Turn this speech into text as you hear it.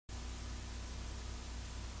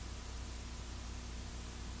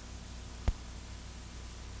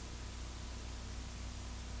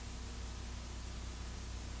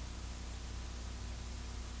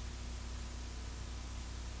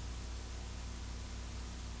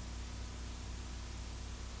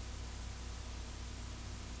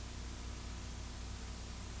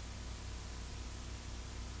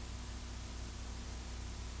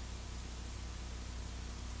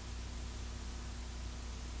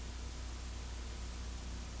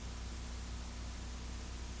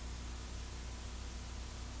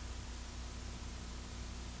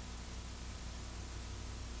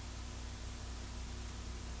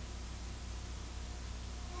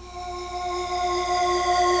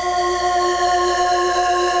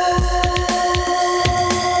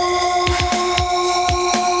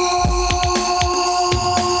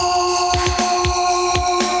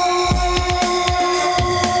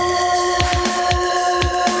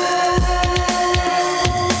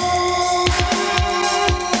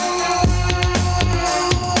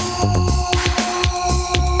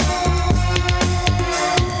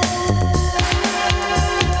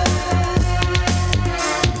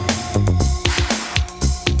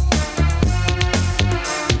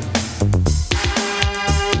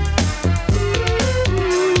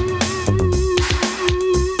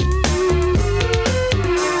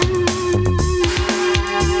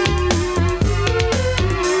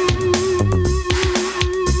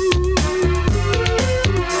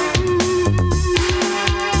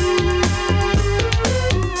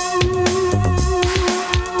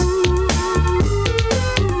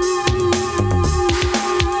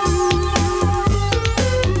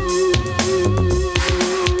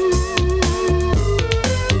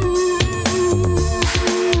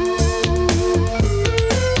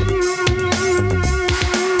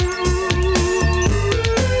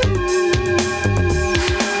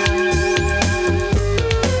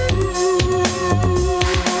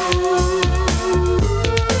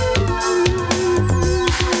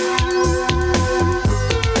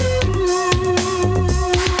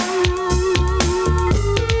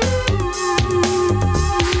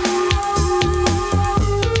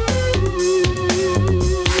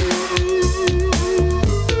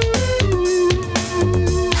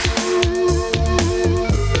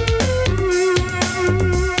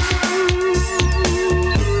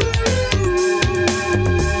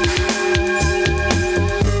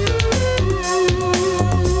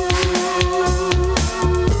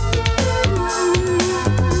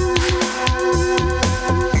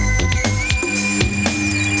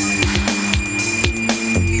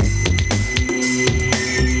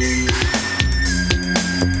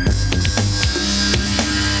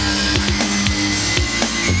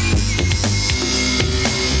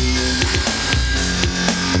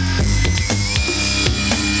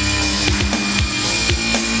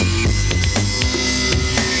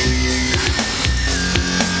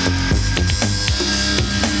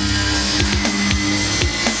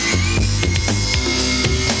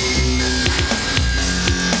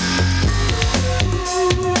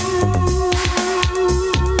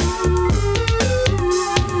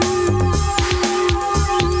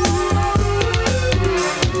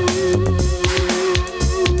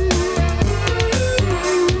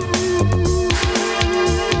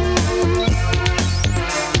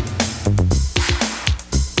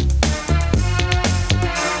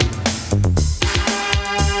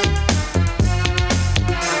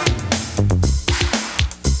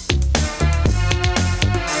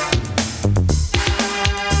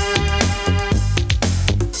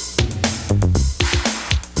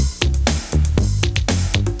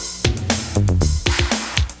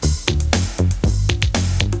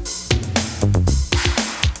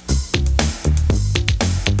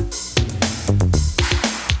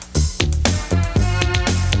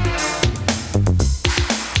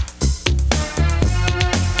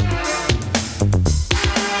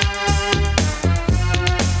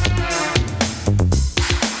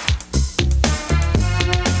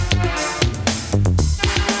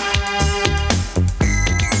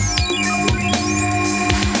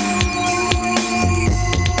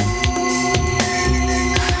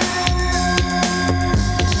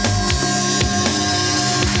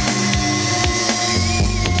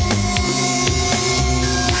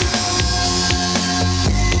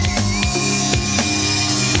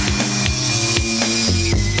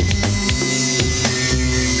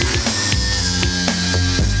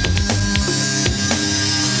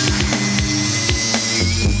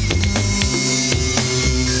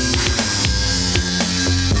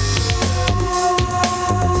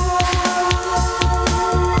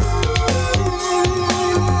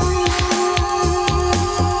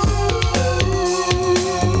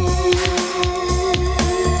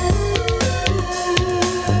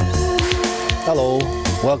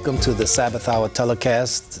Welcome to the Sabbath Hour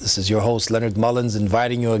telecast. This is your host, Leonard Mullins,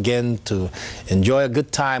 inviting you again to enjoy a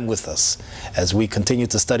good time with us as we continue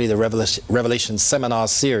to study the Revelation Seminar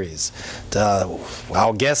Series.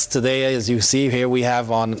 Our guest today, as you see here, we have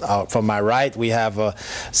from my right, we have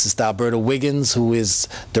Sister Alberta Wiggins, who is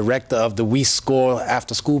director of the We Score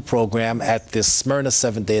after-school program at the Smyrna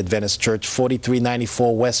Seventh-day Adventist Church,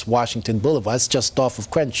 4394 West Washington Boulevard. It's just off of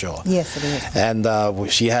Crenshaw. Yes, it is. And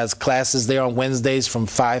she has classes there on Wednesdays from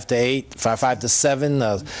 5 to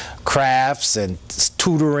 7, crafts and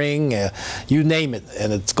tutoring, you name it,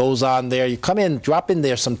 and it goes on there. You come in, drop in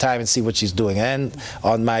there sometime and see what she's doing. And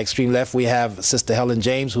on my extreme left, we have Sister Helen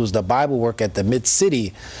James, who's the Bible work at the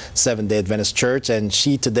Mid-City Seventh-day Adventist Church, and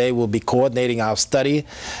she today will be coordinating our study.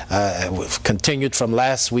 We've continued from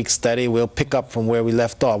last week's study. We'll pick up from where we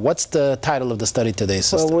left off. What's the title of the study today,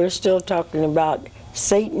 Sister? Well, we're still talking about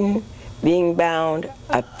Satan being bound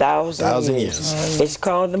 1,000 years. It's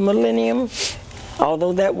called the millennium,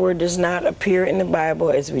 although that word does not appear in the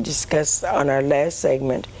Bible, as we discussed on our last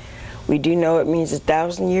segment. We do know it means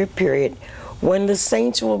 1,000-year period when the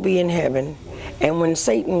saints will be in heaven and when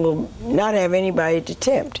Satan will not have anybody to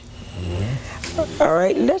tempt. All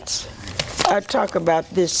right, let's talk about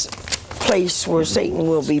this place where Satan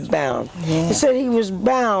will be bound. He said he was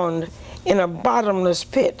bound in a bottomless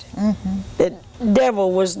pit. The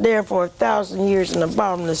devil was there for 1,000 years in a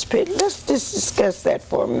bottomless pit. Let's just discuss that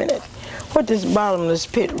for a minute, what this bottomless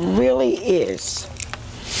pit really is.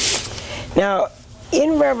 Now,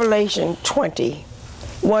 in Revelation 20,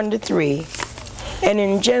 1-3, and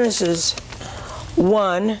in Genesis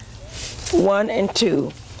 1, 1 and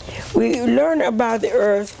 2, we learn about the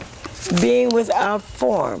earth being without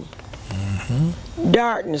form.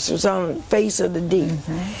 Darkness was on the face of the deep.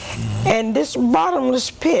 And this bottomless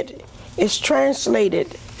pit is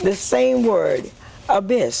translated the same word,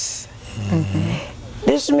 abyss.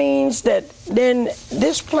 This means that then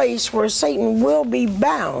this place where Satan will be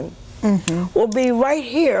bound will be right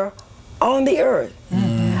here on the earth.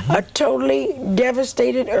 A totally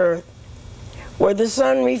devastated earth where the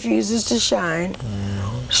sun refuses to shine,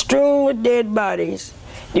 strewn with dead bodies,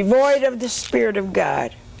 devoid of the Spirit of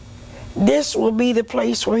God. This will be the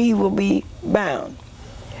place where he will be bound.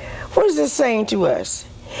 What is this saying to us?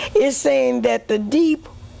 It's saying that the deep,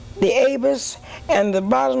 the abyss, and the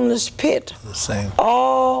bottomless pit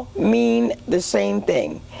all mean the same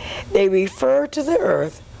thing. They refer to the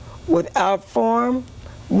earth without form,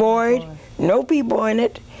 void, no people in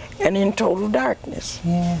it, and in total darkness.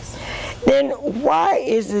 Then why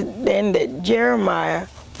is it then that Jeremiah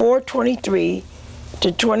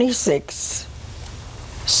 4:23-26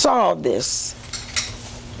 saw this?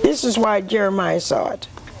 This is why Jeremiah saw it.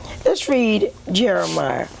 Let's read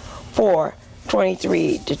Jeremiah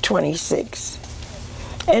 4:23-26.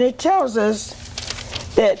 And it tells us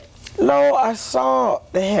that, lo, I saw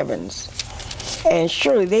the heavens, and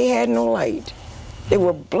surely they had no light. They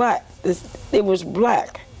were black. It was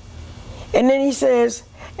black. And then he says,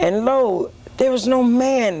 and lo, there was no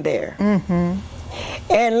man there. And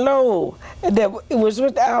lo, that it was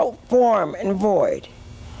without form and void.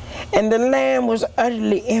 And the land was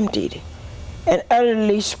utterly emptied and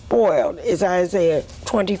utterly spoiled, as Isaiah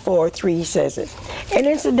 24:3 says it. And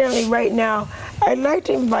incidentally, right now, I'd like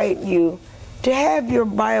to invite you to have your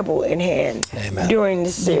Bible in hand during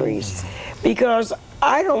this series, because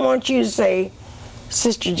I don't want you to say,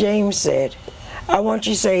 Sister James said. I want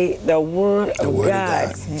you to say, the Word of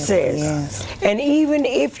God says. And even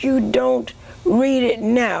if you don't read it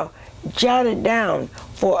now, jot it down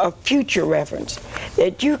for a future reference,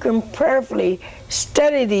 that you can prayerfully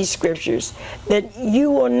study these scriptures, that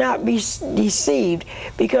you will not be deceived,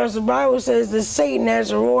 because the Bible says that Satan,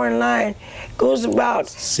 as a roaring lion, goes about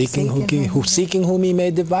seeking whom he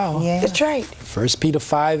may devour. That's right. 1 Peter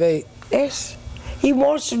 5:8. Yes. He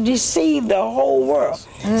wants to deceive the whole world.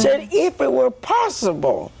 Said if it were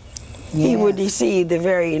possible, he would deceive the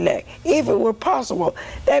very elect. If it were possible,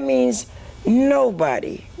 that means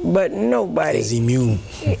nobody, but nobody is immune.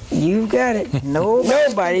 You got it.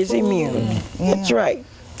 Nobody's immune. That's right.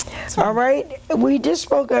 All right. We just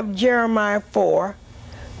spoke of Jeremiah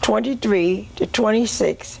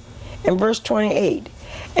 4:23-26 and verse 28.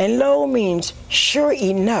 And lo means sure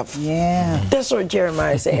enough. That's what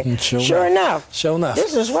Jeremiah said. Sure enough. Sure enough.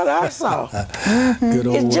 This is what I saw. Good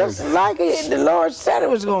old it's just like the Lord said it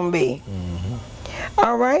was going to be.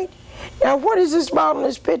 All right. Now, what is this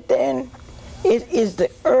bottomless pit then? It is the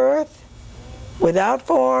earth without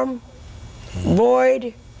form,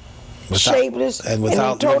 void, shapeless, and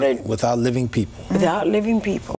without living people. Without living people.